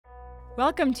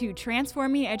Welcome to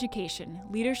Transforming Education,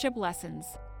 Leadership Lessons.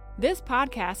 This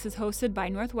podcast is hosted by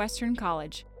Northwestern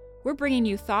College. We're bringing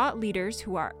you thought leaders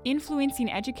who are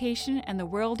influencing education and the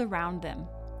world around them.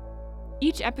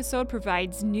 Each episode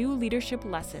provides new leadership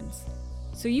lessons,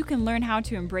 so you can learn how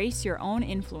to embrace your own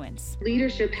influence.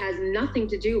 Leadership has nothing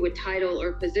to do with title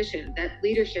or position. That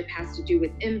leadership has to do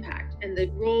with impact. And the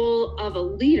role of a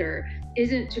leader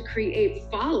isn't to create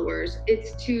followers,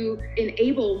 it's to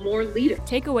enable more leaders.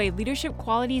 Take away leadership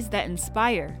qualities that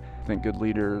inspire. I think good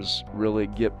leaders really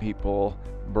get people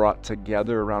brought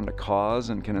together around a cause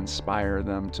and can inspire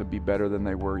them to be better than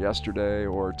they were yesterday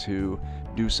or to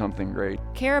do something great.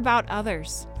 Care about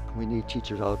others. We need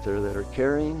teachers out there that are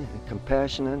caring and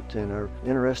compassionate and are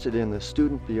interested in the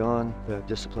student beyond the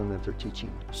discipline that they're teaching.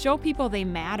 Show people they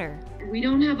matter. We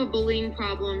don't have a bullying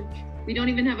problem. We don't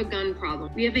even have a gun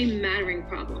problem. We have a mattering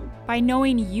problem. By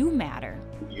knowing you matter.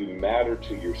 You matter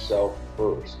to yourself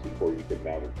first before you can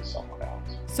matter to someone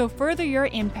else. So further your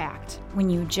impact. When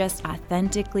you just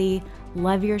authentically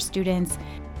love your students,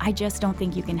 I just don't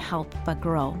think you can help but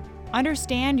grow.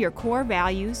 Understand your core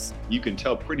values. You can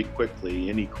tell pretty quickly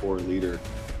any core leader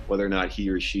whether or not he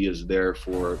or she is there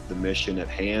for the mission at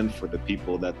hand for the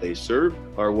people that they serve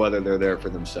or whether they're there for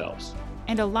themselves.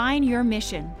 And align your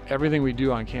mission. Everything we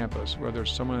do on campus, whether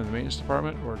it's someone in the maintenance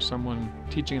department or someone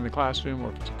teaching in the classroom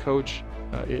or if it's a coach,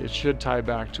 it should tie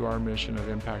back to our mission of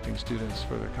impacting students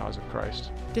for the cause of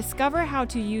Christ. Discover how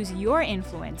to use your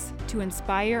influence to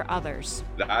inspire others.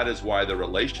 That is why the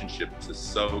relationships is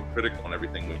so critical in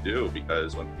everything we do,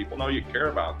 because when people know you care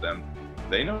about them,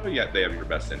 they know yet they have your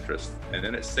best interest, and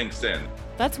then it sinks in.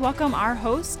 Let's welcome our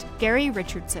host, Gary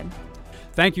Richardson.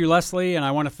 Thank you, Leslie, and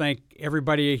I want to thank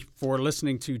everybody for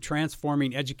listening to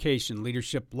Transforming Education,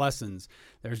 Leadership Lessons.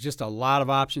 There's just a lot of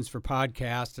options for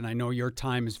podcasts, and I know your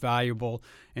time is valuable,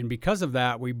 and because of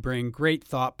that, we bring great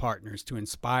thought partners to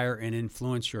inspire and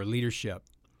influence your leadership.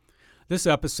 This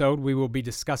episode, we will be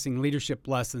discussing leadership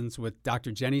lessons with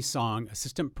Dr. Jenny Song,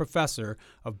 Assistant Professor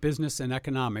of Business and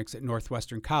Economics at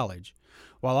Northwestern College,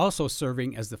 while also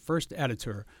serving as the first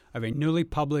editor of a newly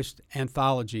published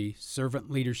anthology,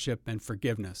 Servant Leadership and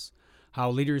Forgiveness: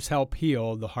 How Leaders Help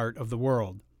Heal the Heart of the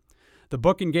World. The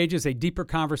book engages a deeper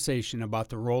conversation about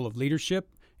the role of leadership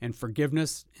and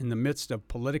forgiveness in the midst of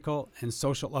political and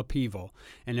social upheaval.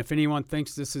 And if anyone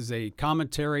thinks this is a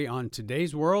commentary on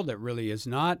today's world, it really is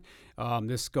not.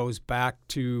 This goes back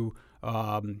to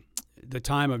the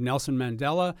time of Nelson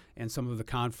Mandela and some of the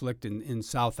conflict in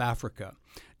South Africa.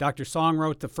 Dr. Song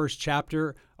wrote the first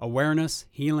chapter, Awareness,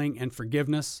 Healing, and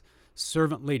Forgiveness: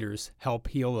 Servant Leaders Help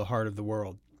Heal the Heart of the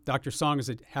World. Dr. Song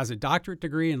has a doctorate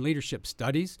degree in leadership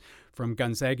studies from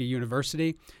Gonzaga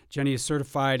University. Jenny is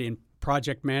certified in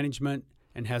project management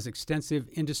and has extensive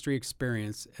industry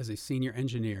experience as a senior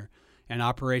engineer and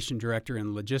operation director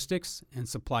in logistics and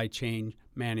supply chain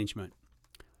management.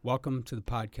 Welcome to the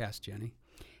podcast, Jenny.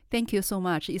 Thank you so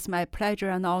much. It's my pleasure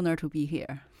and honor to be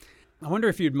here. I wonder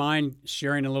if you'd mind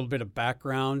sharing a little bit of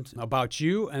background about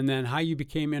you and then how you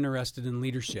became interested in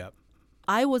leadership.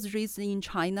 I was raised in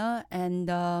China,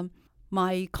 and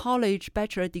my college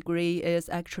bachelor degree is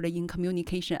actually in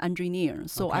communication engineering.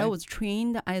 So Okay. I was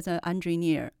trained as an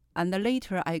engineer, and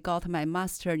later I got my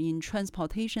master in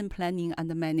transportation planning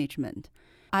and management.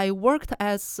 I worked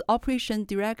as operation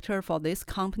director for this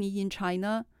company in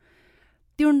China.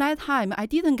 During that time, I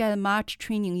didn't get much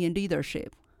training in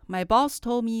leadership. My boss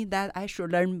told me that I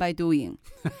should learn by doing.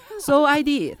 So I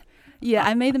did. Yeah,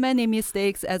 I made many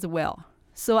mistakes as well.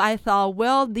 So I thought,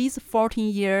 well, these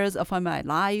 14 years of my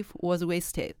life was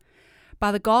wasted.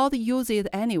 But God used it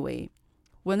anyway.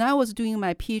 When I was doing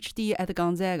my PhD at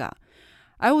Gonzaga,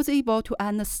 I was able to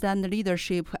understand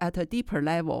leadership at a deeper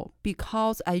level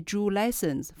because I drew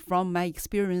lessons from my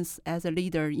experience as a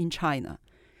leader in China.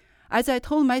 As I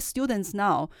told my students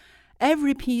now,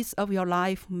 every piece of your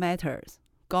life matters.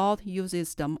 God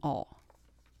uses them all.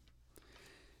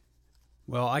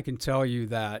 Well, I can tell you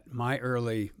that my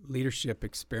early leadership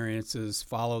experiences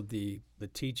followed the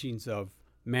teachings of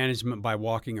management by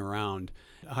walking around.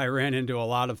 I ran into a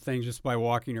lot of things just by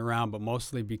walking around, but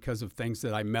mostly because of things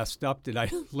that I messed up did I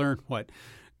learn what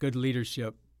good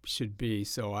leadership should be.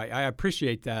 So I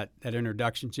appreciate that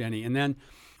introduction, Jenny. And then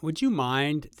would you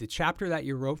mind the chapter that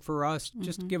you wrote for us,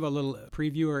 just give a little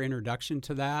preview or introduction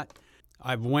to that?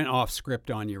 I went off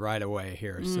script on you right away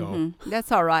here. So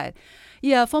That's all right.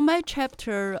 Yeah, for my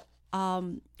chapter,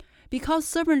 because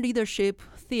servant leadership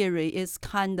theory is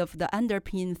kind of the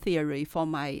underpin theory for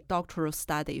my doctoral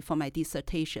study, for my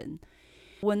dissertation.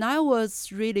 When I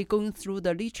was really going through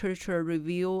the literature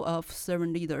review of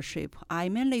servant leadership, I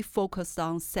mainly focused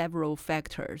on several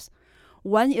factors.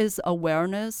 One is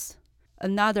awareness,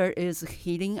 Another is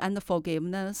healing and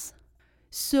forgiveness.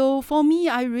 So for me,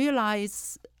 I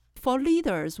realize for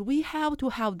leaders, we have to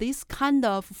have this kind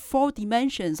of 4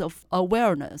 dimensions of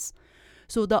awareness.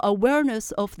 So the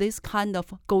awareness of this kind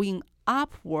of going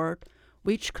upward,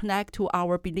 which connect to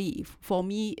our belief, for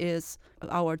me is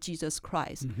our Jesus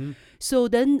Christ. Mm-hmm. So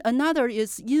then another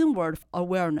is inward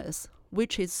awareness,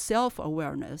 which is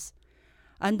self-awareness.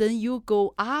 And then you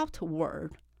go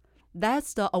outward.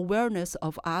 That's the awareness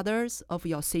of others, of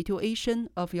your situation,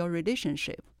 of your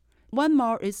relationship. One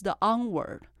more is the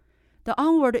onward. The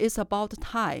onward is about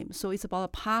time, so it's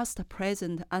about past,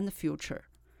 present, and future.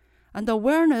 And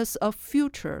awareness of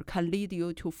future can lead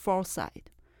you to foresight.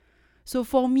 So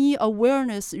for me,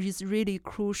 awareness is really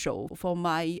crucial for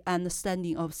my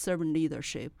understanding of servant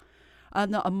leadership.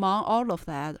 And among all of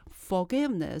that,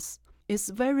 forgiveness is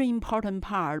a very important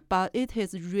part, but it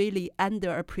is really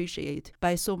underappreciated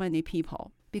by so many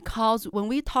people. Because when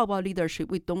we talk about leadership,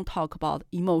 we don't talk about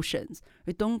emotions.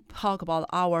 We don't talk about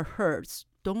our hurts.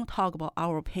 Don't talk about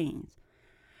our pains.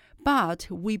 But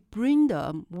we bring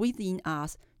them within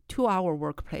us to our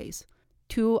workplace,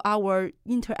 to our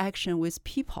interaction with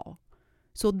people.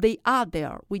 So they are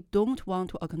there. We don't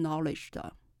want to acknowledge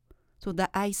them. So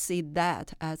that I see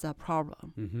that as a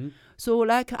problem. Mm-hmm. So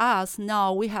like us,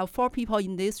 now we have 4 people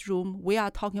in this room. We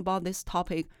are talking about this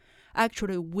topic.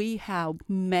 Actually, we have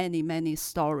many, many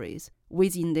stories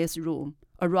within this room,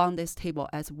 around this table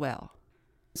as well.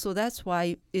 So that's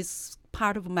why it's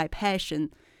part of my passion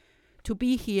to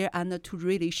be here and to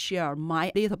really share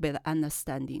my little bit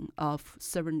understanding of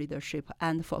servant leadership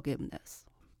and forgiveness.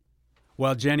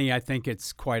 Well, Jenny, I think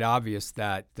it's quite obvious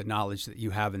that the knowledge that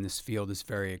you have in this field is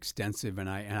very extensive, and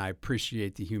I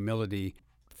appreciate the humility.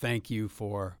 Thank you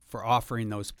for offering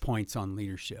those points on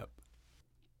leadership.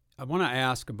 I want to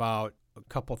ask about a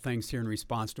couple things here in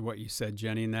response to what you said,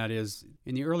 Jenny, and that is,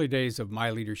 in the early days of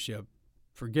my leadership,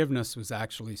 forgiveness was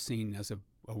actually seen as a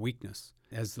weakness.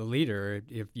 As the leader,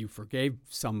 if you forgave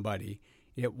somebody,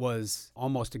 it was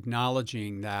almost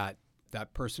acknowledging that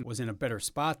that person was in a better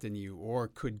spot than you or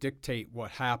could dictate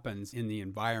what happens in the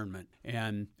environment.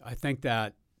 And I think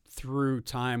that through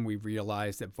time we've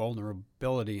realized that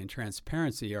vulnerability and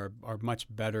transparency are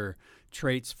much better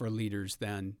traits for leaders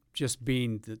than just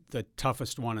being the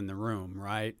toughest one in the room,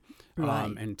 right?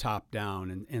 And top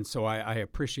down. And so I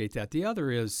appreciate that. The other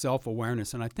is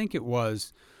self-awareness. And I think it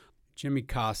was Jimmy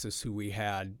Casas who we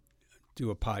had do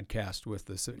a podcast with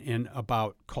us in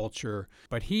about culture,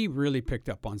 but he really picked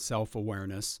up on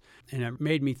self-awareness, and it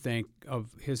made me think of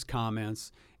his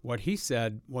comments. What he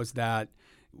said was that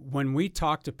when we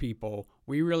talk to people,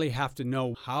 we really have to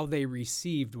know how they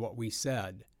received what we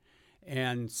said.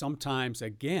 And sometimes,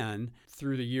 again,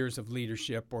 through the years of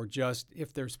leadership, or just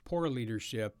if there's poor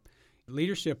leadership,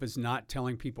 leadership is not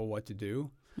telling people what to do.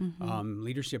 Mm-hmm.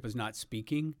 Leadership is not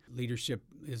speaking. Leadership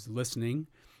is listening.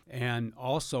 And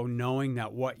also knowing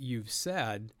that what you've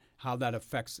said, how that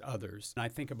affects others. And I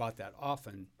think about that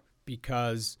often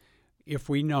because if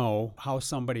we know how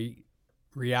somebody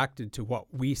reacted to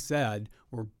what we said,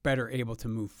 we're better able to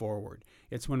move forward.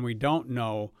 It's when we don't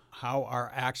know how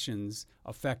our actions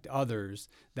affect others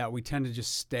that we tend to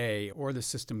just stay or the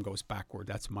system goes backward.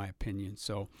 That's my opinion.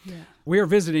 So we are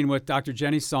visiting with Dr.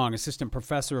 Jenny Song, Assistant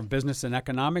Professor of Business and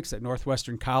Economics at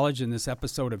Northwestern College in this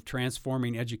episode of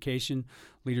Transforming Education,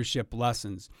 Leadership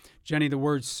Lessons. Jenny, the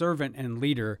words servant and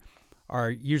leader are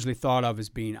usually thought of as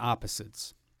being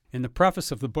opposites. In the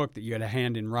preface of the book that you had a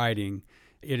hand in writing,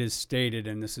 it is stated,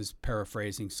 and this is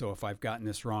paraphrasing, so if I've gotten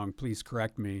this wrong, please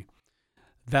correct me,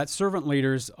 that servant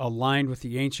leaders aligned with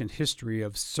the ancient history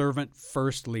of servant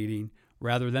first leading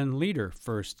rather than leader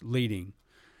first leading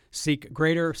seek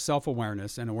greater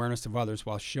self-awareness and awareness of others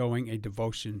while showing a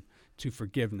devotion to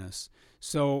forgiveness.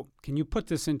 So can you put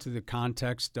this into the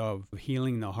context of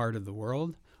healing the heart of the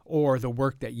world or the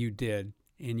work that you did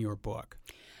in your book?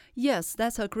 Yes,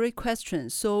 that's a great question.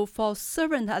 So for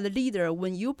servant and leader,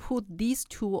 when you put these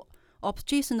two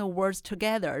oppositional words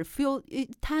together,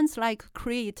 it tends like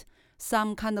create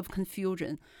some kind of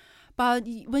confusion. But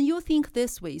when you think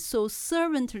this way, so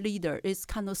servant leader is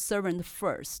kind of servant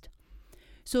first.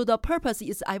 So the purpose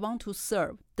is I want to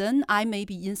serve, then I may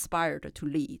be inspired to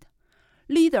lead.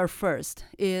 Leader first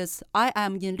is I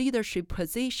am in leadership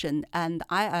position and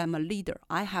I am a leader.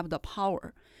 I have the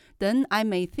power. Then I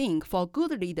may think for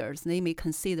good leaders, they may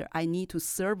consider I need to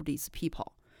serve these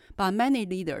people. But many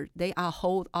leaders, they are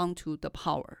hold on to the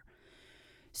power.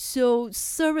 So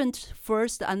servant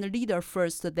first and leader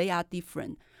first, they are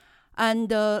different.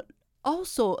 And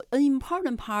also an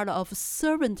important part of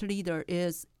servant leader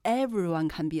is everyone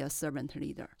can be a servant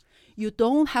leader. You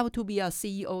don't have to be a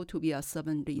CEO to be a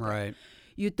servant leader. Right.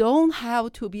 You don't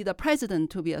have to be the president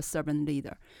to be a servant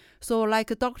leader. So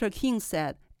like Dr. King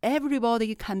said,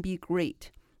 everybody can be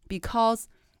great because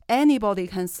anybody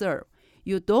can serve.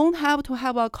 You don't have to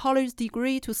have a college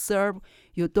degree to serve.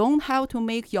 You don't have to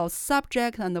make your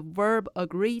subject and the verb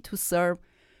agree to serve.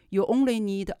 You only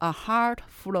need a heart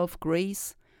full of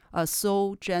grace, a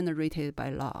soul generated by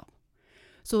love.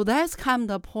 So that's kind of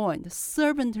the point.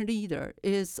 Servant leader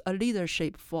is a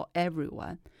leadership for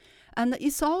everyone. And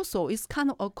it's kind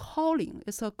of a calling.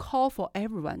 It's a call for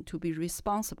everyone to be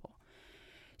responsible.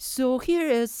 So here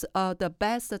is the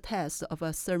best test of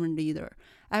a servant leader.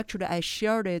 Actually, I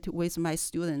shared it with my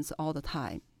students all the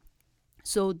time.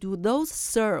 So do those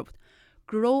served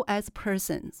grow as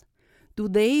persons? Do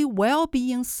they, while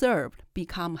being served,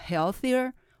 become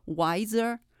healthier,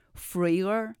 wiser,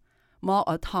 freer, more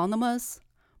autonomous,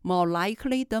 more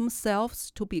likely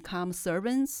themselves to become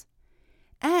servants?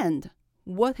 And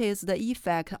what is the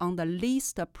effect on the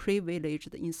least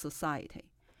privileged in society?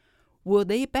 Will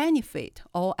they benefit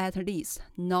or at least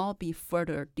not be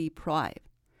further deprived?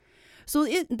 So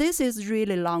this is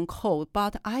really long code,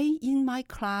 but in my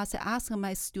class, I ask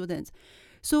my students,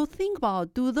 so think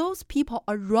about, do those people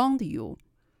around you,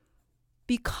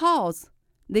 because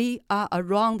they are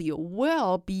around you,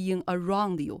 well being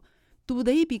around you, do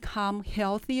they become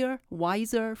healthier,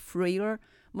 wiser, freer,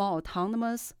 more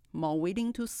autonomous, more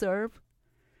willing to serve?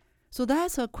 So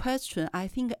that's a question I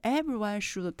think everyone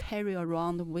should carry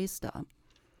around wisdom.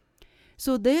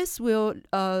 So this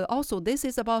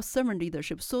is about servant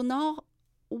leadership. So now,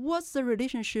 what's the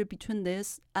relationship between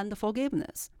this and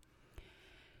forgiveness?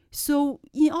 So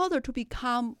in order to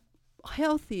become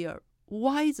healthier,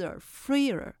 wiser,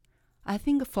 freer, I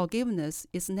think forgiveness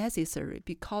is necessary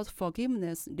because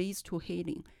forgiveness leads to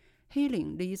healing.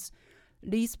 Healing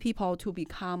leads people to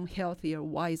become healthier,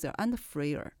 wiser, and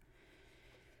freer.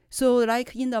 So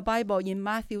like in the Bible, in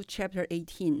Matthew chapter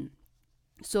 18,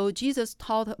 so Jesus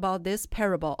taught about this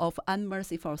parable of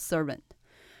unmerciful servant,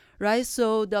 right?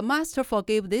 So the master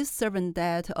forgave this servant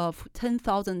debt of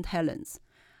 10,000 talents.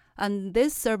 And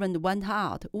this servant went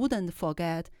out, wouldn't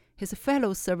forget his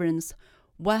fellow servants'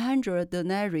 100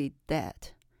 denarii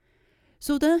debt.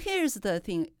 So then here's the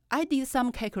thing. I did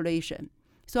some calculation.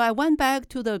 So I went back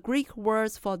to the Greek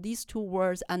words for these two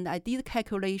words and I did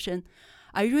calculation.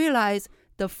 I realized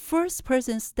the first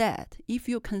person's debt, if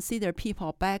you consider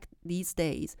people back these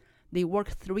days, they work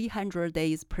 300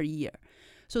 days per year.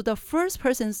 So the first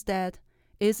person's debt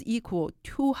is equal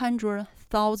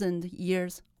 200,000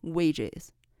 years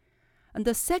wages. And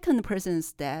the second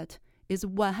person's debt is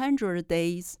 100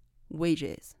 days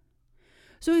wages.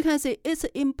 So you can say it's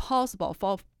impossible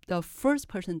for the first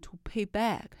person to pay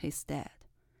back his debt.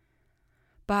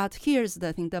 But here's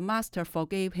the thing, the master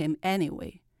forgave him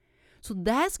anyway. So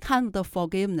that's kind of the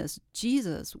forgiveness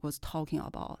Jesus was talking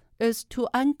about, is to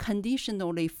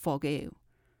unconditionally forgive.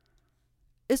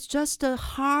 It's just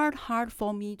hard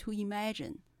for me to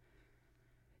imagine.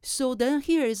 So then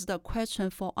here is the question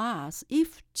for us.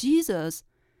 If Jesus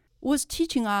was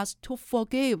teaching us to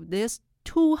forgive this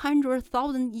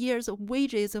 200,000 years of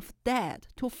wages of debt,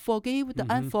 to forgive the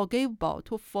unforgivable,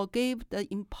 to forgive the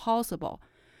impossible,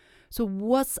 so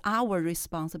what's our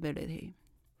responsibility?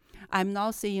 I'm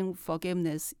not saying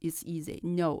forgiveness is easy.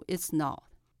 No, it's not.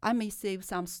 I may save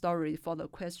some story for the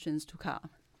questions to come.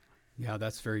 Yeah,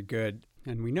 that's very good.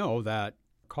 And we know that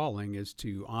calling is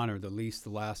to honor the least,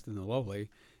 the last, and the lowly.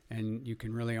 And you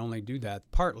can really only do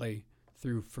that partly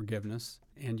through forgiveness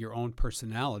and your own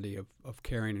personality of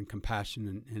caring and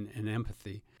compassion and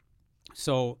empathy.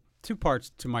 So 2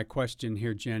 parts to my question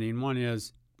here, Jenny. And one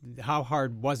is, how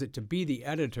hard was it to be the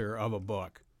editor of a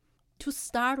book? To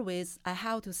start with, I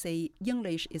have to say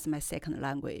English is my second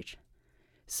language.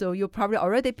 So you probably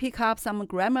already pick up some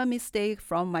grammar mistake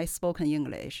from my spoken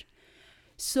English.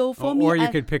 So for me, or you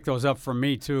could pick those up from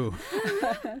me too.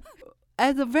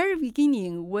 At the very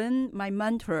beginning, when my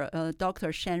mentor,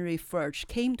 Dr. Shenry Furch,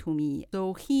 came to me,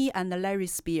 so he and Larry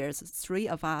Spears, 3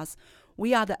 of us,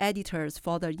 we are the editors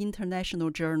for the International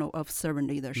Journal of Servant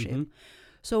Leadership. Mm-hmm.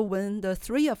 So when the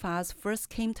 3 of us first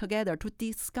came together to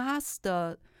discuss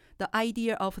the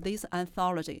idea of this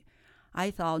anthology, I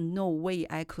thought, no way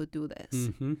I could do this.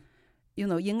 Mm-hmm. You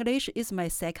know, English is my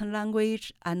second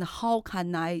language, and how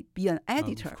can I be an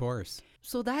editor? Of course.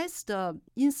 So that's the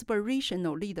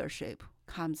inspirational leadership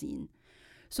comes in.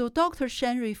 So Dr.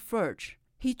 Shenry Furch,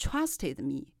 he trusted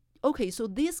me. Okay, so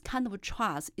this kind of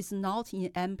trust is not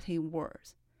in empty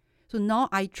words. So now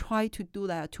I try to do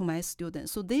that to my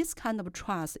students. So this kind of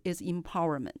trust is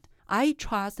empowerment. I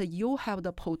trust that you have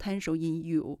the potential in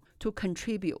you to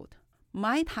contribute.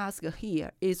 My task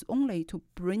here is only to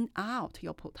bring out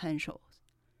your potentials.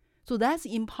 So that's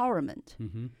empowerment.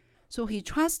 Mm-hmm. So he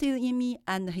trusted in me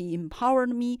and he empowered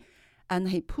me and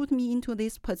he put me into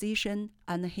this position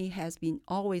and he has been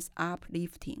always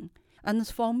uplifting. And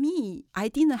for me, I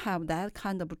didn't have that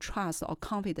kind of trust or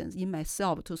confidence in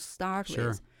myself to start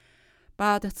with.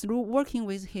 But through working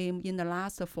with him in the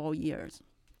last 4 years,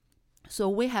 so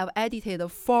we have edited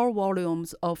 4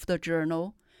 volumes of the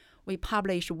journal. We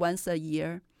publish once a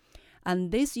year.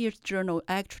 And this year's journal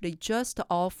actually just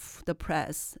off the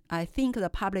press. I think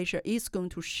the publisher is going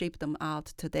to ship them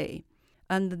out today.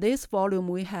 And this volume,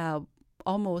 we have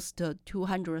almost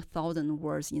 200,000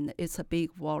 words in it. It's a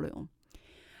big volume.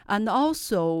 And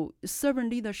also, Servant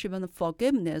Leadership and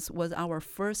Forgiveness was our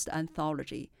first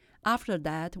anthology. After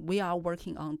that, we are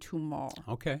working on 2 more.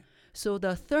 Okay. So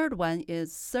the third one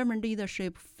is Servant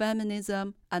Leadership,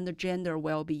 Feminism, and Gender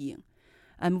Well-being.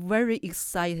 I'm very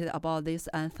excited about this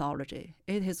anthology.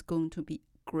 It is going to be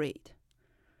great.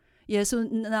 Yeah, so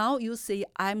now you see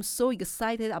I'm so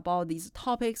excited about these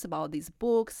topics, about these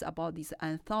books, about these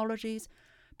anthologies,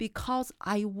 because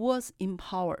I was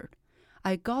empowered.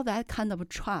 I got that kind of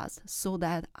trust so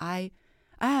that I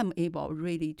am able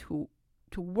really to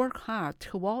work hard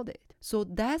toward it. So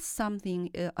that's something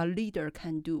a leader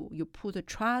can do. You put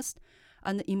trust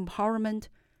and empowerment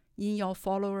in your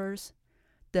followers,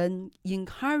 then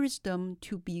encourage them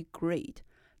to be great.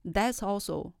 That's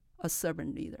also a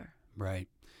servant leader. Right.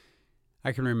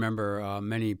 I can remember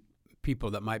many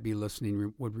people that might be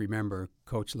listening would remember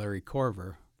Coach Larry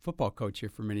Corver, football coach here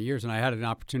for many years, and I had an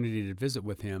opportunity to visit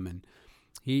with him, and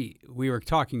we were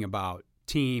talking about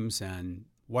teams and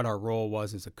what our role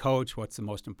was as a coach, what's the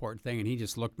most important thing, and he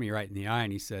just looked me right in the eye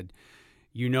and he said,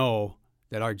 you know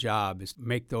that our job is to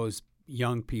make those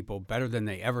young people better than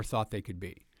they ever thought they could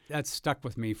be. That stuck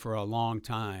with me for a long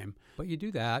time. But you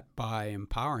do that by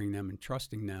empowering them and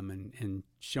trusting them and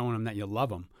showing them that you love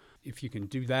them. If you can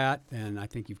do that, then I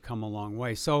think you've come a long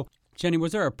way. So, Jenny,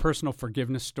 was there a personal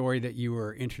forgiveness story that you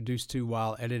were introduced to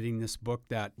while editing this book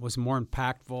that was more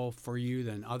impactful for you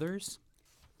than others?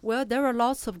 Well, there are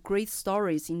lots of great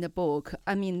stories in the book.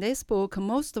 I mean, this book,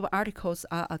 most of the articles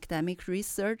are academic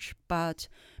research, but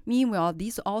meanwhile,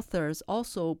 these authors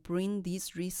also bring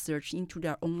this research into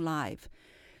their own life.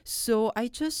 So I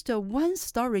just, one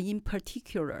story in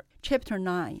particular, chapter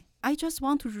 9, I just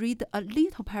want to read a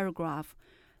little paragraph.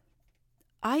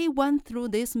 I went through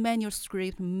this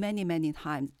manuscript many, many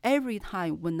times. Every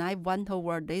time when I went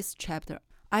over this chapter,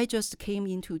 I just came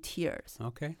into tears.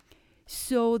 Okay.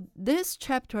 So this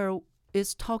chapter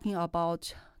is talking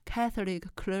about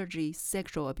Catholic clergy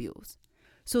sexual abuse.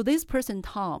 So this person,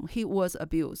 Tom, he was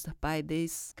abused by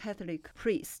this Catholic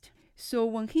priest. So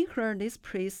when he heard this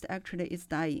priest actually is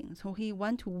dying, so he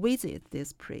went to visit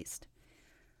this priest.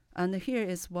 And here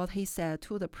is what he said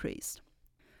to the priest.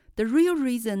 The real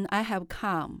reason I have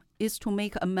come is to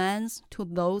make amends to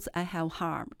those I have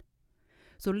harmed.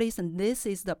 So listen, this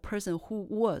is the person who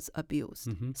was abused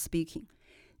speaking.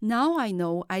 Now I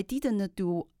know I didn't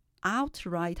do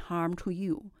outright harm to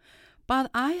you, but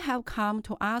I have come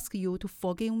to ask you to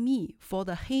forgive me for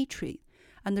the hatred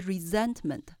and the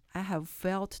resentment I have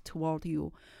felt toward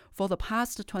you for the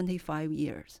past 25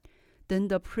 years. Then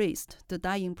the priest, the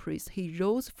dying priest, he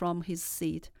rose from his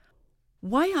seat.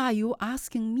 Why are you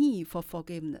asking me for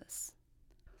forgiveness?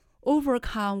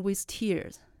 Overcome with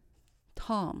tears,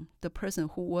 Tom, the person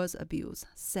who was abused,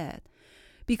 said,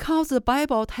 because the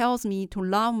Bible tells me to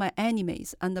love my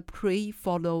enemies and pray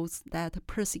for those that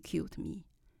persecute me.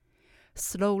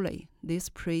 Slowly, this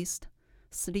priest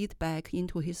slid back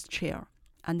into his chair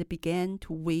and began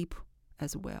to weep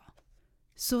as well.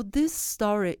 So this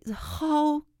story is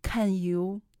how can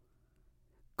you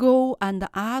go and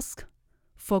ask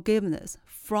forgiveness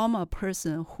from a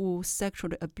person who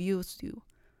sexually abused you?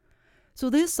 So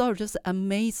this story just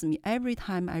amazed me. Every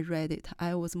time I read it,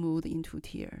 I was moved into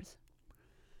tears.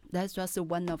 That's just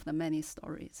one of the many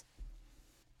stories.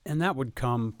 And that would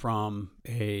come from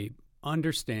a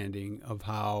understanding of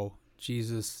how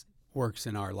Jesus works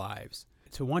in our lives.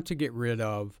 To want to get rid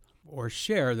of or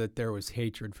share that there was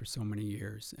hatred for so many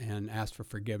years and ask for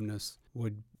forgiveness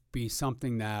would be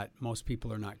something that most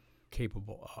people are not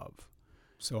capable of.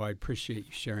 So I appreciate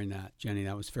you sharing that, Jenny.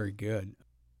 That was very good.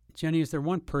 Jenny, is there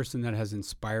one person that has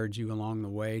inspired you along the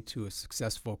way to a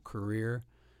successful career?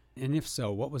 And if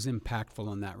so, what was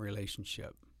impactful in that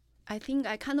relationship? I think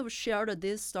I kind of shared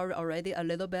this story already a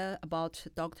little bit about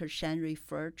Dr. Shanri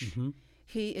Furch.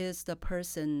 He is the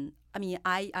person, I mean,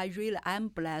 I really am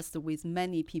blessed with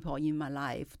many people in my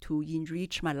life to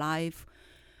enrich my life,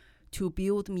 to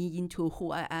build me into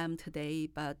who I am today.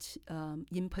 But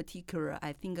in particular,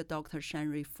 I think Dr.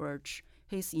 Shanri Furch,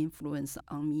 his influence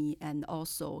on me and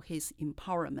also his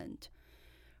empowerment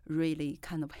really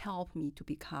kind of helped me to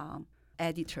become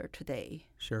editor today.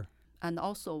 Sure. And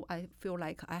also, I feel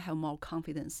like I have more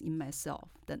confidence in myself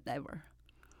than ever.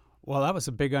 Well, that was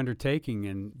a big undertaking,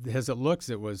 and as it looks,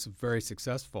 it was a very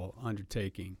successful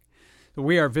undertaking. So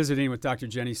we are visiting with Dr.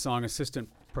 Jenny Song, Assistant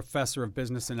Professor of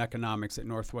Business and Economics at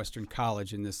Northwestern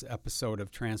College, in this episode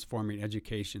of Transforming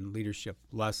Education Leadership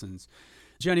Lessons.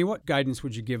 Jenny, what guidance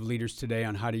would you give leaders today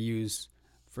on how to use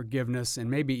forgiveness and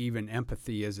maybe even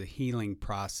empathy as a healing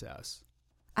process?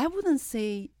 I wouldn't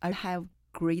say I have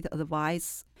great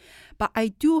advice, but I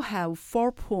do have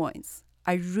 4 points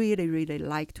I really, really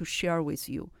like to share with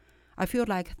you. I feel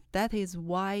like that is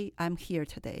why I'm here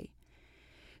today.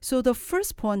 So the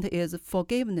first point is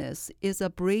forgiveness is a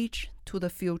bridge to the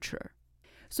future.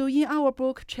 So in our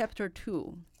book, Chapter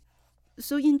 2,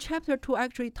 so in Chapter 2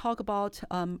 actually talk about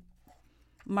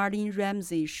Marlene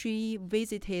Ramsey. She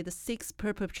visited 6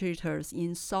 perpetrators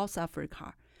in South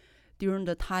Africa during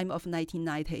the time of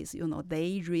 1990s. You know,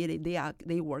 they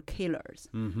were killers.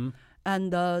 Mm-hmm.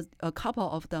 And a couple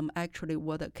of them actually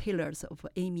were the killers of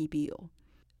Amy Biel.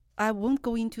 I won't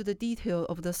go into the detail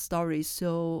of the story,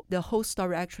 so the whole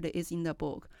story actually is in the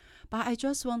book. But I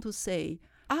just want to say,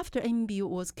 after Amy Biel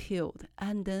was killed,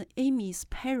 and then Amy's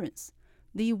parents,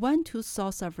 they went to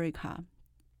South Africa.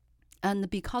 And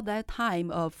because that time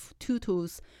of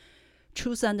Tutu's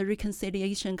Truth and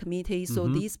Reconciliation Committee, so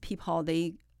these people,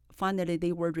 they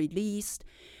were released.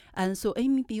 And so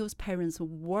Amy Biel's parents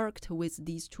worked with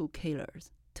these 2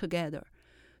 killers together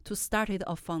to start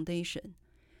a foundation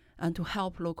and to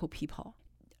help local people.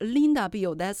 Linda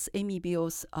Biel, that's Amy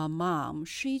Biel's mom,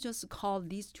 she just called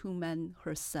these 2 men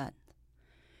her son.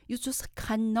 You just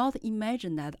cannot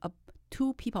imagine that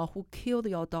 2 people who killed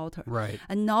your daughter. Right.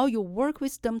 And now you work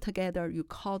with them together, you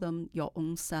call them your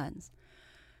own sons.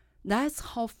 That's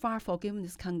how far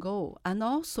forgiveness can go. And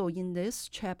also in this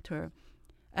chapter,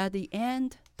 at the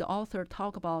end, the author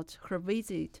talked about her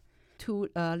visit to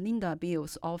Linda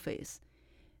Biel's office.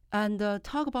 And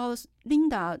talk about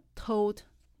Linda told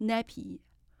Nappy,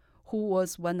 who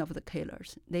was one of the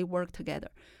killers, they worked together.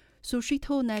 So she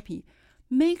told Nappy,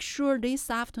 make sure this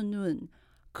afternoon,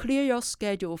 clear your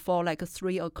schedule for like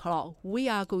 3 o'clock. We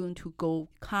are going to go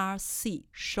car seat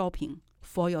shopping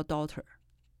for your daughter.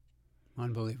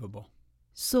 Unbelievable.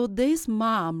 So this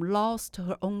mom lost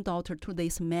her own daughter to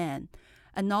this man.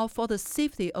 And now for the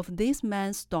safety of this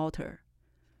man's daughter,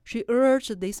 she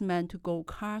urged this man to go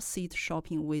car seat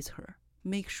shopping with her.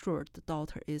 Make sure the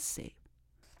daughter is safe.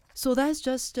 So that's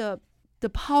just the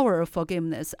power of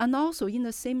forgiveness. And also in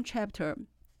the same chapter,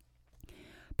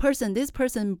 this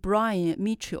person, Brian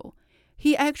Mitchell,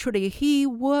 he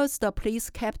was the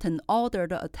police captain, ordered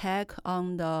the attack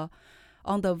on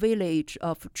the village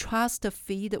of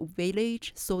Trustfield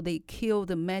Village. So they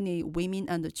killed many women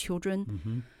and children.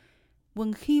 Mm-hmm.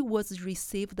 When he was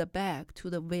received back to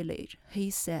the village, he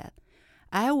said,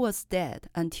 I was dead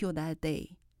until that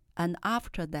day, and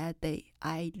after that day,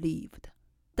 I lived.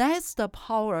 That's the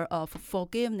power of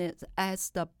forgiveness as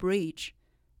the bridge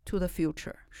to the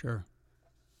future. Sure.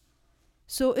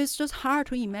 So it's just hard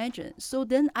to imagine. So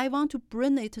then I want to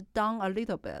bring it down a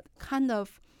little bit. Kind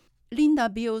of, Linda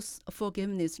Biel's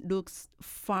forgiveness looks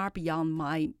far beyond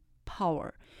my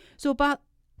power. So, but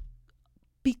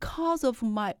because of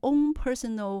my own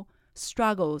personal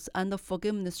struggles and the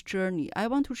forgiveness journey, I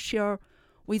want to share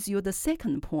with you the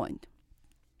second point.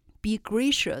 Be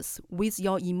gracious with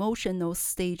your emotional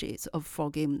stages of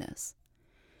forgiveness.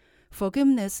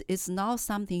 Forgiveness is not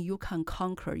something you can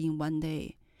conquer in one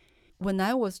day. When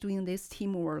I was doing this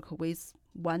teamwork with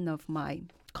one of my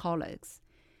colleagues,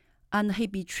 and he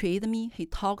betrayed me, he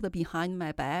talked behind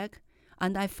my back,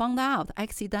 and I found out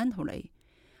accidentally.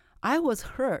 I was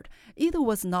hurt. It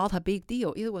was not a big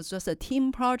deal. It was just a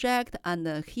team project,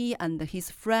 and he and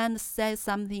his friend said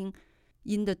something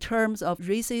in the terms of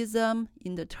racism,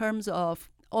 in the terms of,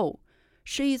 oh,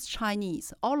 she is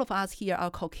Chinese. All of us here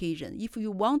are Caucasian. If you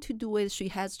want to do it, she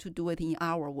has to do it in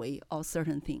our way, or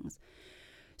certain things.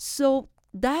 So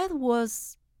that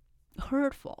was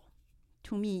hurtful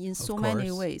to me in so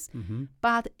many ways. Mm-hmm.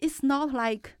 But it's not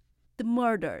like the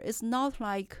murder. It's not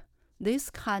like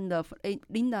this kind of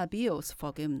Linda Biel's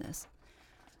forgiveness.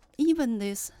 Even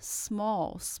this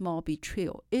small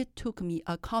betrayal, it took me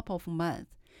a couple of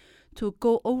months to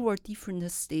go over different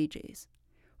stages.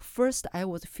 First, I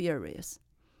was furious.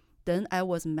 Then I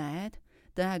was mad.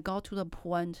 Then I got to the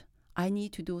point I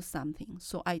need to do something.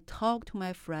 So I talked to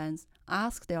my friends,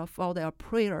 asked for their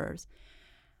prayers,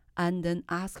 and then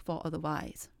asked for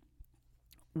advice.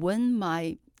 When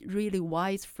my really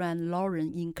wise friend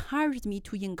Lauren encouraged me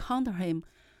to encounter him,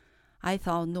 I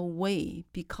thought, no way,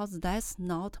 because that's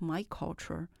not my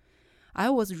culture. I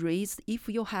was raised, if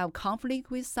you have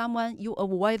conflict with someone, you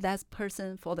avoid that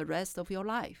person for the rest of your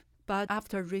life. But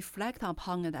after reflecting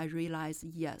upon it, I realized,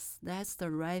 yes, that's the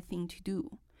right thing to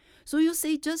do. So you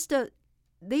see, just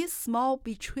this small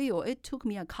betrayal, it took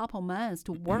me a couple months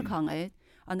to work on it.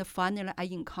 And finally, I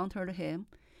encountered him.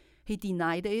 He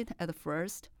denied it at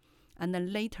first. And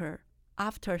then later,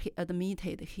 after he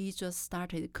admitted, he just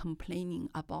started complaining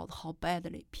about how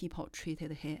badly people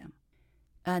treated him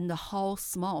and how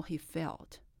small he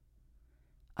felt.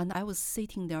 And I was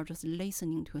sitting there just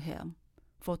listening to him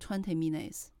for 20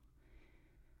 minutes.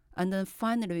 And then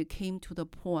finally we came to the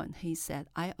point, he said,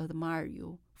 I admire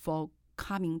you for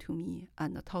coming to me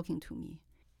and talking to me.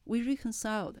 We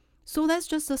reconciled. So that's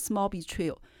just a small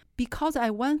betrayal. Because I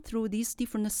went through these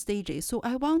different stages, so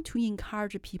I want to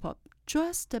encourage people,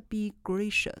 just be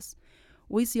gracious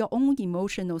with your own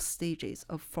emotional stages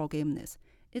of forgiveness.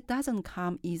 It doesn't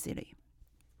come easily.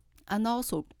 And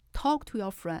also, talk to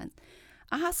your friends.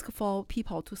 Ask for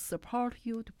people to support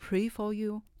you, to pray for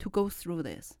you, to go through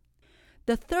this.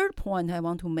 The third point I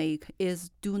want to make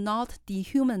is do not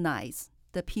dehumanize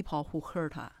the people who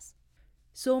hurt us.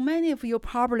 So many of you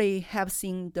probably have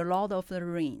seen The Lord of the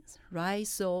Rings, right?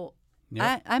 So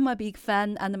yep. I'm a big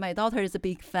fan, and my daughter is a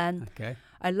big fan. Okay.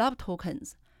 I love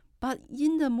tokens. But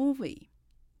in the movie,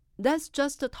 let's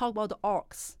just talk about the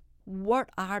orcs. What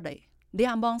are they? They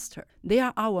are monsters. They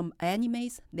are our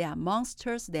enemies. They are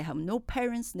monsters. They have no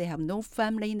parents. They have no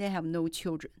family. They have no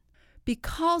children.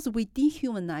 Because we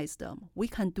dehumanize them, we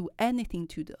can do anything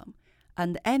to them,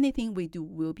 and anything we do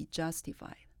will be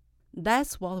justified.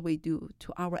 That's what we do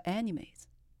to our enemies.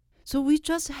 So we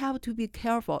just have to be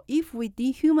careful. If we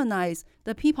dehumanize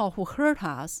the people who hurt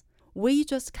us, we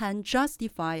just can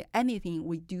justify anything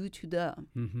we do to them.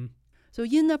 Mm-hmm. So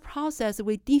in the process,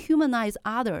 we dehumanize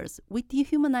others. We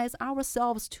dehumanize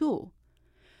ourselves too.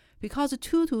 Because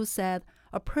Tutu said,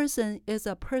 a person is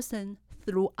a person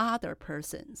through other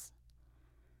persons.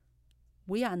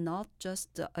 We are not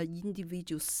just an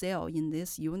individual cell in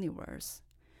this universe.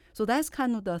 So that's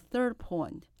kind of the third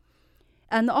point.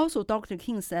 And also Dr.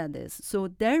 King said this. So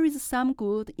there is some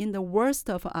good in the worst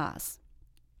of us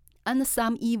and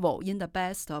some evil in the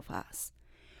best of us.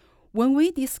 When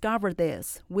we discover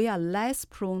this, we are less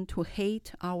prone to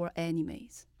hate our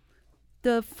enemies.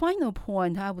 The final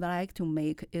point I would like to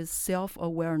make is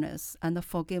self-awareness and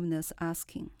forgiveness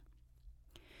asking.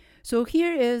 So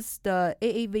here is the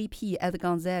AAVP at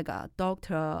Gonzaga,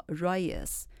 Dr.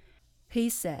 Reyes. He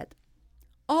said,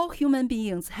 all human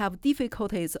beings have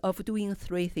difficulties of doing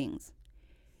three things,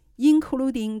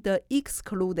 including the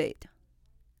excluded,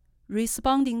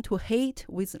 responding to hate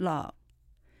with love,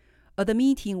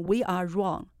 admitting we are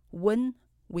wrong when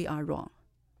we are wrong.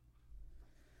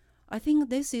 I think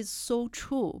this is so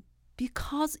true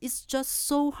because it's just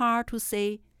so hard to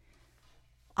say,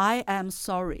 I am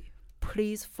sorry,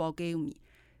 please forgive me.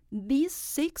 These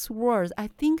 6 words, I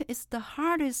think, is the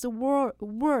hardest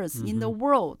words in the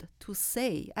world to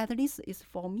say, at least it's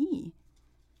for me.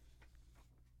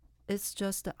 It's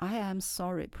just, I am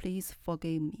sorry, please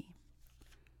forgive me.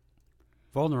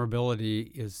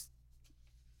 Vulnerability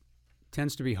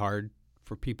tends to be hard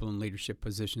for people in leadership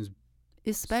positions.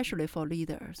 Especially for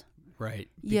leaders. Right.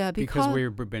 Yeah, because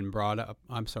we've been brought up.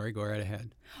 I'm sorry, go right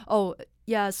ahead. Oh,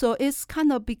 yeah, so it's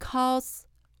kind of because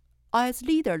as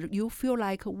leader, you feel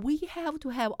like we have to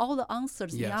have all the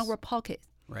answers in our pocket.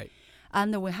 Right.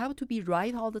 And we have to be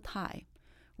right all the time.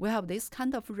 We have this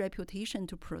kind of reputation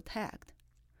to protect.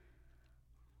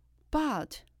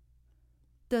 But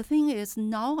the thing is,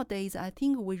 nowadays, I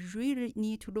think we really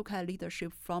need to look at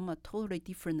leadership from a totally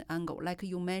different angle. Like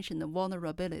you mentioned,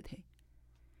 vulnerability.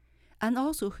 And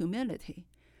also humility.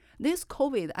 This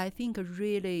COVID, I think,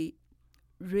 really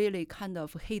kind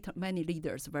of hit many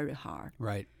leaders very hard.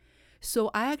 Right.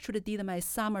 So I actually did my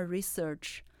summer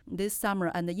research this summer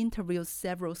and interviewed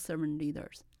several servant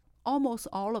leaders. Almost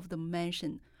all of them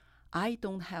mentioned, I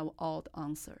don't have all the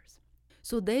answers.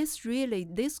 So this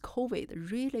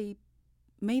COVID really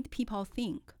made people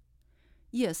think,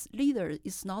 yes, leader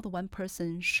is not one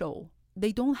person show.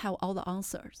 They don't have all the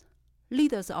answers.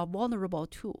 Leaders are vulnerable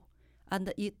too.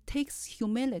 And it takes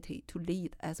humility to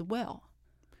lead as well.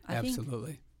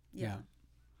 Absolutely. Think, yeah.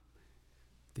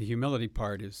 The humility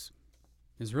part is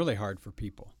really hard for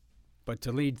people. But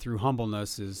to lead through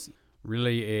humbleness is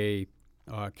really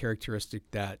a characteristic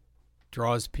that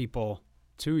draws people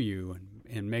to you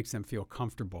and makes them feel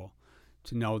comfortable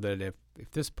to know that if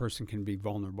this person can be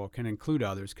vulnerable, can include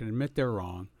others, can admit they're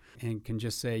wrong, and can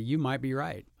just say, you might be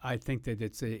right. I think that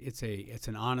it's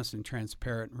an honest and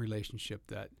transparent relationship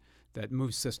that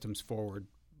moves systems forward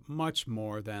much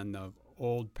more than the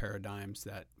old paradigms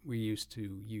that we used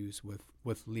to use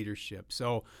with leadership.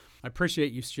 So I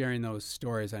appreciate you sharing those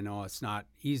stories. I know it's not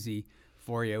easy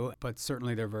for you, but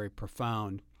certainly they're very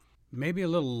profound. Maybe a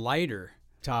little lighter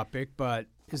topic, but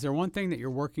is there one thing that you're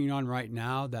working on right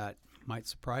now that might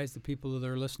surprise the people that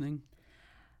are listening?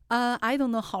 I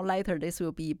don't know how lighter this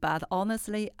will be, but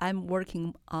honestly, I'm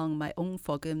working on my own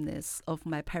forgiveness of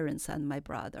my parents and my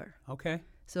brother. Okay.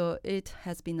 So it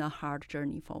has been a hard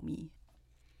journey for me.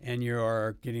 And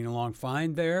you're getting along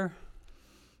fine there?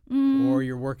 Or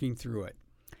you're working through it?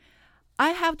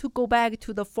 I have to go back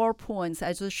to the 4 points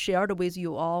I just shared with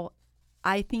you all.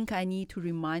 I think I need to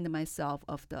remind myself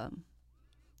of them.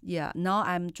 Yeah, now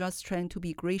I'm just trying to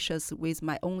be gracious with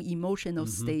my own emotional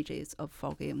stages of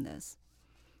forgiveness.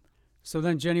 So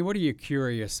then, Jenny, what are you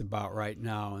curious about right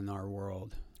now in our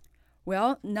world?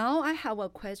 Well, now I have a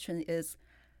question is,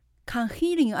 can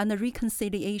healing and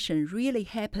reconciliation really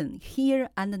happen here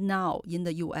and now in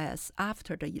the U.S.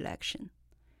 after the election?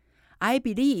 I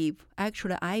believe it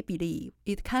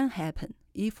can happen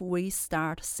if we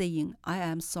start saying, I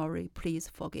am sorry,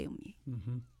 please forgive me.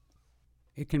 Mm-hmm.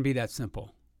 It can be that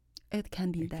simple. It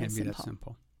can be that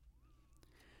simple.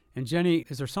 And Jenny,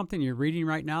 is there something you're reading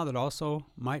right now that also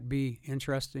might be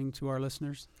interesting to our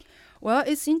listeners? Well,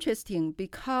 it's interesting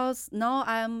because now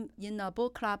I'm in a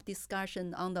book club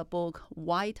discussion on the book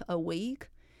White Awake.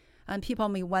 And people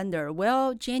may wonder,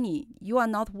 well, Jenny, you are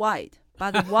not white,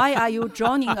 but why are you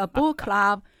joining a book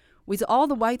club with all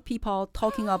the white people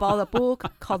talking about a book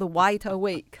called White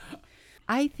Awake?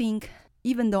 I think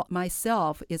even though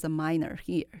myself is a minor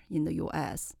here in the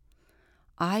U.S.,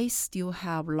 I still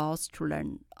have lots to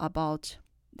learn about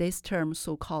this term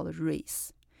so-called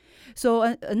race.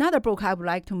 So another book I would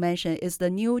like to mention is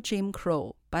The New Jim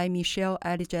Crow by Michelle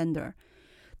Alexander,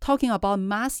 talking about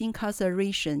mass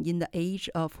incarceration in the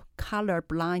age of color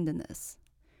blindness.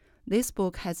 This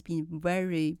book has been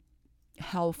very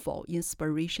helpful,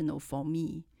 inspirational for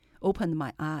me, opened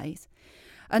my eyes.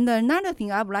 And another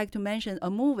thing I would like to mention, a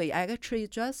movie I actually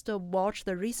just watched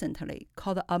recently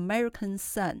called American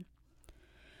Son.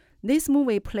 This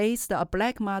movie placed a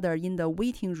black mother in the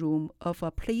waiting room of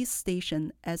a police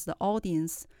station as the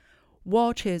audience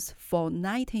watches for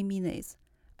 90 minutes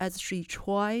as she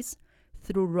tries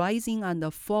through rising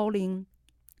and falling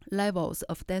levels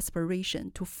of desperation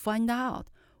to find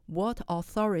out what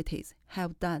authorities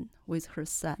have done with her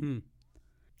son.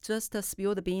 Just to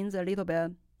spill the beans a little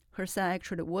bit, her son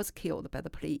actually was killed by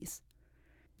the police.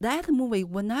 That movie,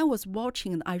 when I was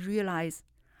watching it, I realized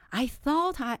I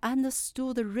thought I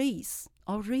understood race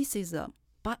or racism,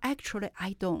 but actually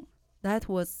I don't. That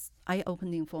was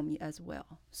eye-opening for me as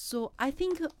well. So I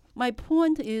think my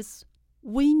point is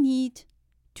we need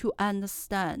to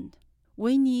understand.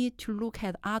 We need to look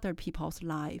at other people's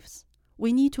lives.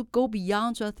 We need to go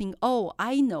beyond just think, oh,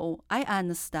 I know, I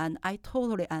understand, I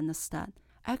totally understand.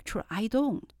 Actually, I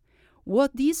don't.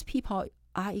 What these people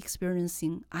are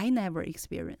experiencing, I never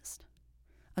experienced.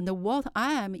 And what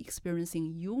I am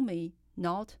experiencing, you may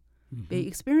not be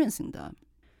experiencing them.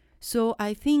 So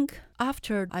I think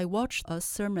after I watched a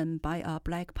sermon by a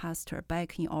black pastor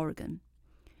back in Oregon,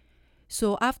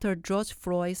 so after George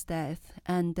Floyd's death,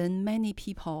 and then many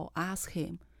people asked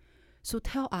him, so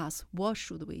tell us, what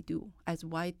should we do as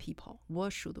white people?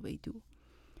 What should we do?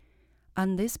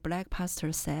 And this black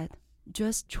pastor said,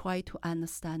 just try to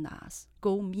understand us.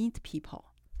 Go meet people.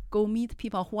 Go meet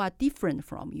people who are different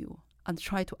from you and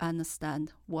try to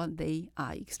understand what they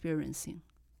are experiencing.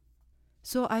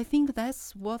 So I think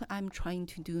that's what I'm trying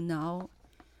to do now.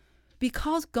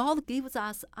 Because God gives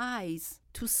us eyes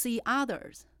to see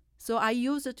others. So I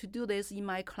used to do this in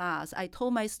my class. I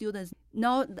told my students,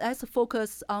 now let's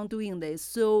focus on doing this.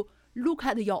 So look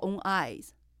at your own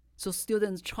eyes. So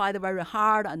students tried very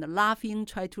hard and laughing,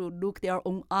 tried to look their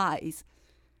own eyes.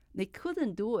 They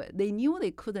couldn't do it. They knew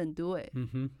they couldn't do it.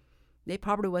 They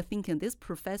probably were thinking, this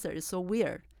professor is so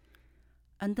weird.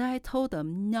 And then I told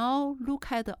them, now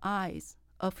look at the eyes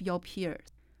of your peers.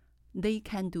 They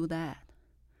can do that.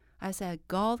 I said,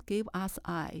 God gave us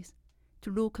eyes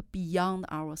to look beyond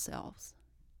ourselves.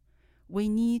 We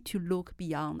need to look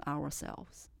beyond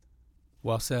ourselves.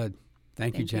 Well said.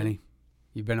 Thank you, Jenny.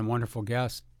 You've been a wonderful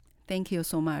guest. Thank you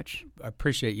so much. I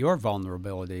appreciate your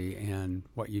vulnerability, and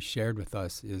what you shared with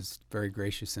us is very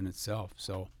gracious in itself.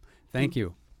 So thank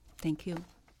you. Thank you.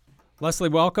 Leslie,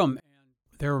 welcome.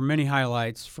 There were many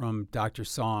highlights from Dr.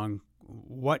 Song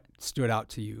what stood out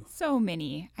to you? So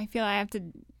many. I feel I have to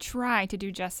try to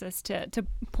do justice to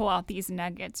pull out these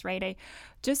nuggets, right?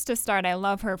 Just to start, I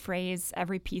love her phrase,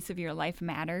 every piece of your life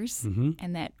matters,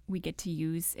 and that we get to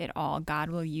use it all. God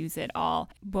will use it all.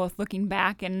 Both looking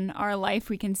back in our life,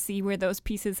 we can see where those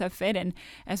pieces have fit. And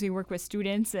as we work with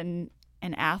students and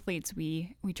athletes,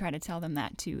 we try to tell them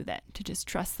that too, that to just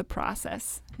trust the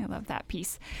process. I love that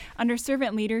piece. Under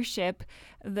servant leadership,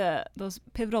 those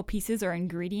pivotal pieces or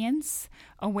ingredients.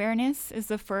 Awareness is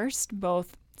the first,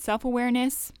 both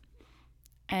self-awareness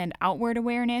and outward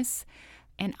awareness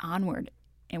and onward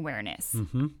awareness.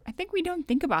 I think we don't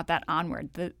think about that onward,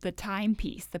 the time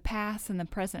piece, the past and the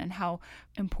present, and how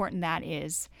important that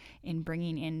is in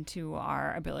bringing into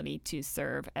our ability to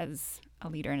serve as a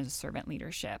leader and as a servant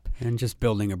leadership. And just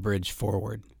building a bridge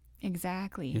forward.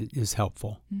 Exactly. Is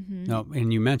helpful. No,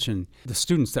 and you mentioned the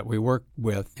students that we work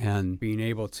with and being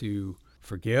able to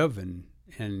forgive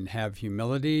and have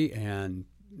humility and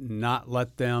not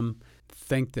let them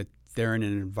think that they're in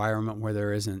an environment where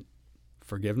there isn't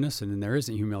forgiveness and there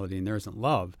isn't humility and there isn't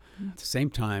love. At the same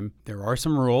time, there are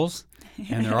some rules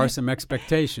and there are some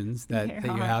expectations that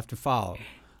you have to follow.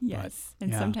 Yes,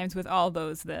 and sometimes with all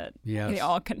those that they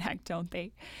all connect, don't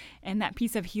they? And that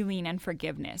piece of healing and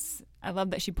forgiveness. I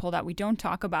love that she pulled out, we don't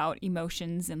talk about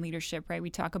emotions in leadership, right? We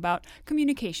talk about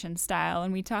communication style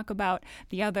and we talk about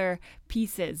the other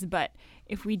pieces, but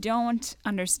if we don't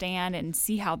understand and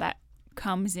see how that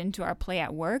comes into our play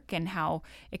at work and how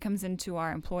it comes into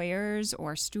our employers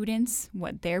or students,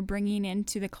 what they're bringing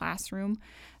into the classroom,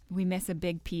 we miss a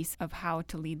big piece of how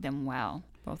to lead them well,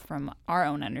 both from our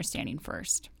own understanding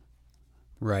first.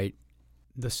 Right.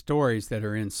 The stories that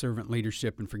are in Servant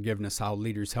Leadership and Forgiveness, how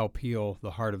leaders help heal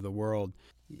the heart of the world,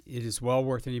 it is well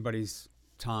worth anybody's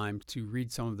time to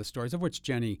read some of the stories, of which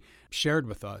Jenny shared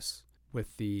with us,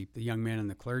 with the young man and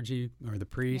the clergy or the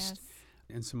priest. Yes.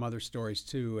 And some other stories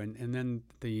too, and then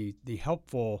the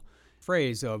helpful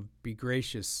phrase of be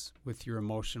gracious with your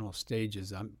emotional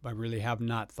stages. I really have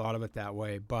not thought of it that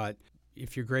way, but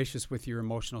if you're gracious with your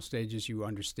emotional stages, you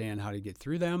understand how to get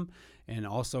through them and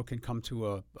also can come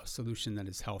to a solution that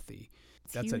is healthy.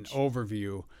 That's huge. An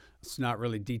overview. It's not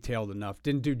really detailed enough.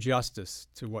 Didn't do justice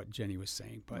to what Jenny was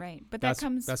saying, but right. But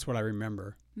that's what I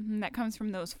remember. That comes from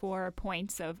those 4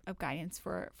 points of guidance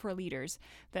for leaders.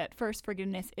 That first,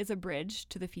 forgiveness is a bridge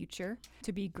to the future.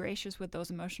 To be gracious with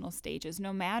those emotional stages,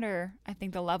 no matter, I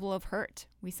think, the level of hurt.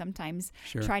 We sometimes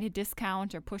try to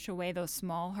discount or push away those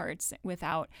small hurts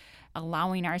without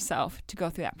allowing ourselves to go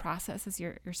through that process, as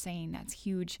you're saying. That's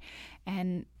huge.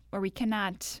 And where we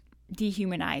cannot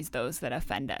dehumanize those that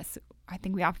offend us. I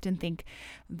think we often think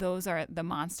those are the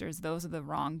monsters, those are the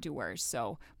wrongdoers.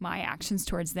 So my actions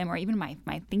towards them, or even my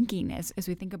thinking as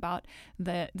we think about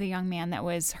the young man that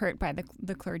was hurt by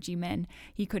the clergyman,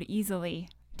 he could easily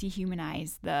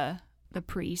dehumanize the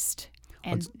priest.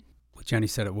 And well, Jenny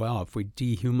said it well. If we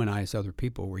dehumanize other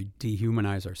people, we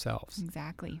dehumanize ourselves.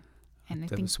 Exactly. And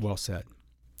that was well said.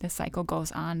 The cycle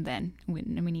goes on then,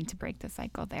 and we need to break the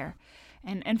cycle there.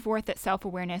 And fourth, that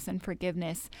self-awareness and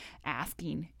forgiveness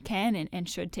asking can and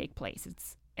should take place.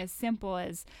 It's as simple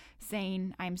as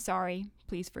saying, I'm sorry,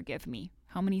 please forgive me.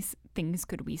 How many things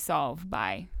could we solve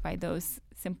by those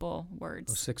simple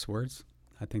words? Those 6 words?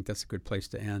 I think that's a good place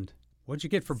to end. What'd you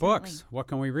get for books? What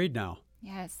can we read now?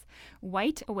 Yes.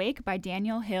 White Awake by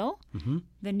Daniel Hill,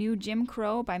 The New Jim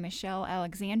Crow by Michelle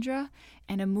Alexandra,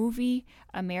 and a movie,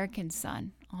 American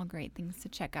Son. All great things to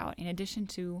check out in addition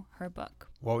to her book.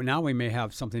 Well, now we may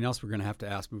have something else we're going to have to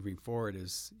ask moving forward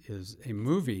is a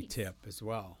movie tip as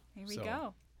well. Here we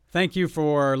go. Thank you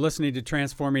for listening to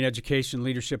Transforming Education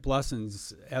Leadership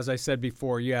Lessons. As I said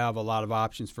before, you have a lot of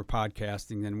options for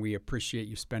podcasting, and we appreciate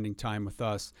you spending time with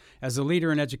us. As a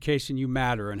leader in education, you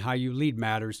matter, and how you lead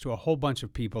matters to a whole bunch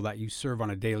of people that you serve on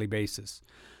a daily basis.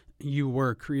 You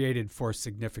were created for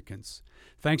significance.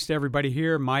 Thanks to everybody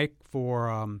here, Mike,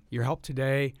 for your help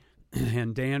today,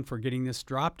 and Dan for getting this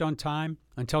dropped on time.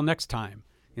 Until next time,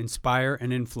 inspire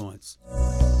and influence.